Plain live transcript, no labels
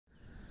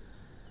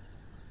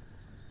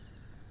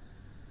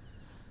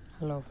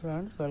Hello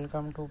friends,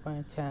 welcome to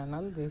my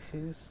channel. This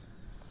is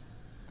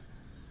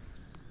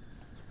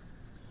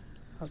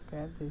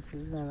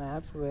an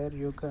app where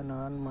you can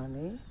earn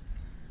money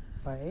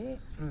by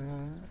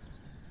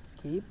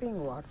keeping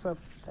WhatsApp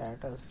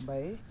status.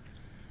 By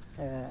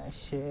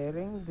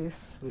sharing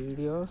these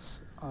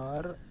videos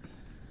or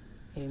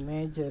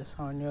images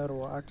on your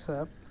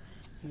WhatsApp,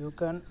 you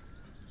can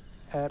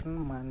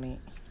earn money.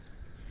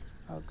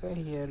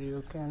 Here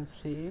you can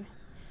see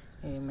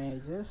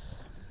images.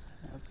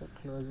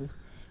 Close this.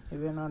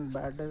 Even on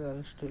bad days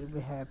I'll still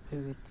be happy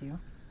with you.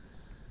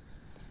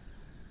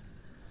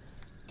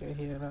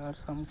 Here are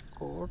some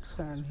quotes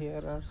and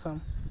here are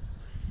some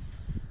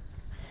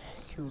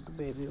cute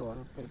baby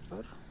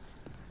wallpaper.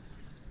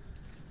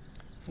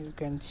 You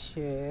can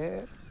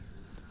share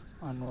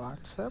on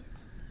WhatsApp.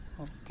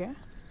 So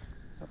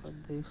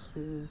this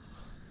is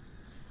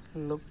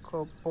look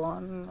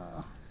upon.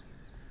 I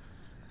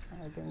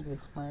think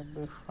this might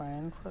be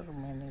fine for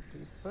many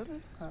people.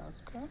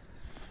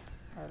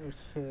 I'll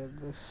share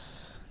this.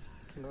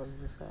 Close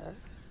this ad.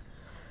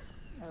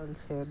 I'll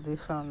share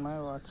this on my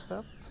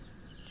WhatsApp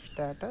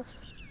status.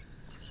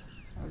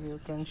 You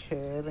can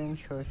share in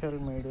social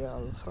media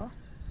also.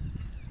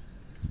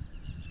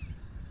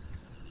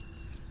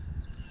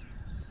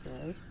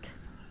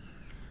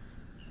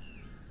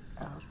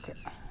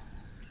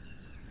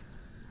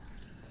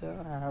 So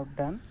I have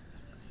done.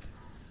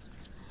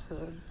 So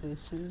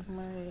this is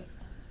my.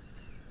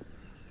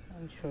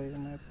 I'll show you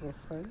my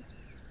profile.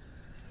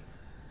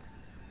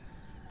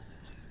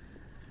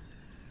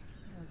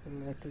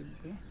 Let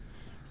it be.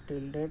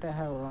 Till date I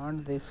have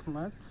earned this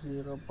much,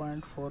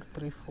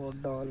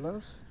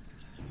 $0.434,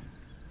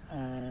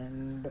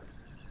 and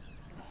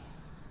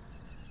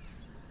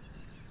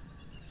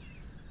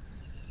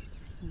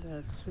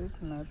that's it.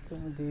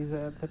 Nothing. These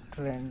are the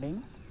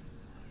trending.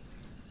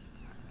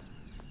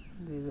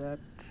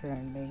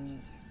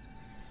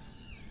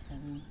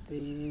 And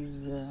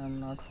these I'm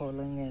not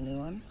following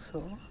anyone,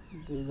 so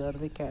these are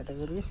the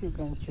categories. You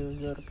can choose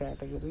your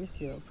categories,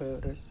 your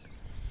favorite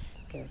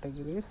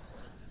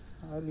categories,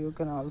 or you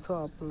can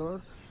also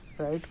upload,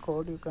 write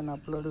code. You can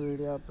upload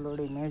video, upload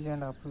image,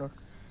 and upload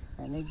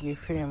any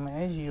GIF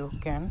image. You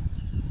can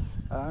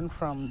earn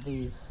from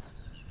these.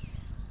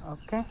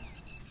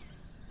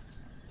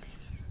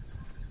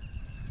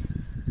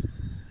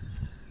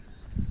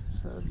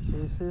 So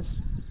this is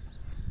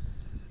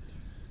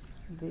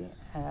the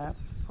app.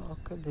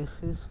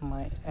 This is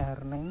my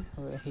earning.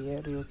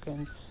 Here you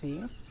can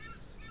see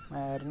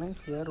my earnings.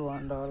 Here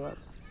 $1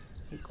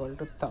 equal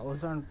to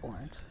 1,000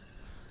 points.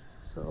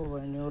 So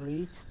when you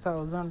reach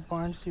 1,000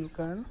 points, you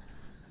can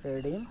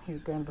redeem. You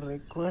can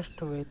request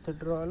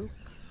withdrawal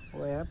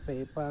via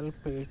PayPal,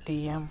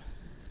 Paytm,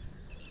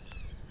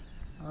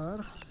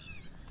 or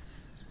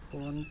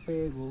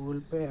PhonePe,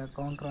 Google Pay,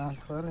 account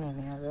transfer,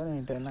 any other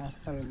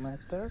international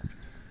method.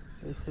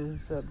 This is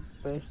the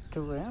best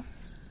way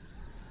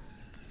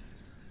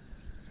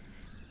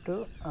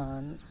to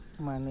earn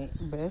money,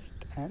 best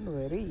and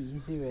very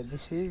easy way.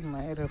 This is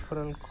my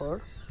referral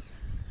code.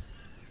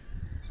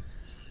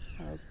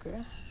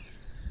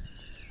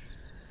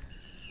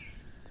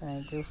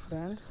 Thank you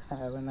friends,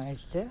 have a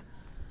nice day.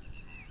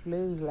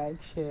 Please like,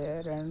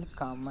 share and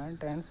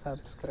comment and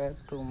subscribe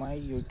to my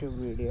YouTube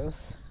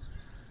videos.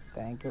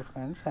 Thank you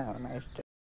friends, have a nice day.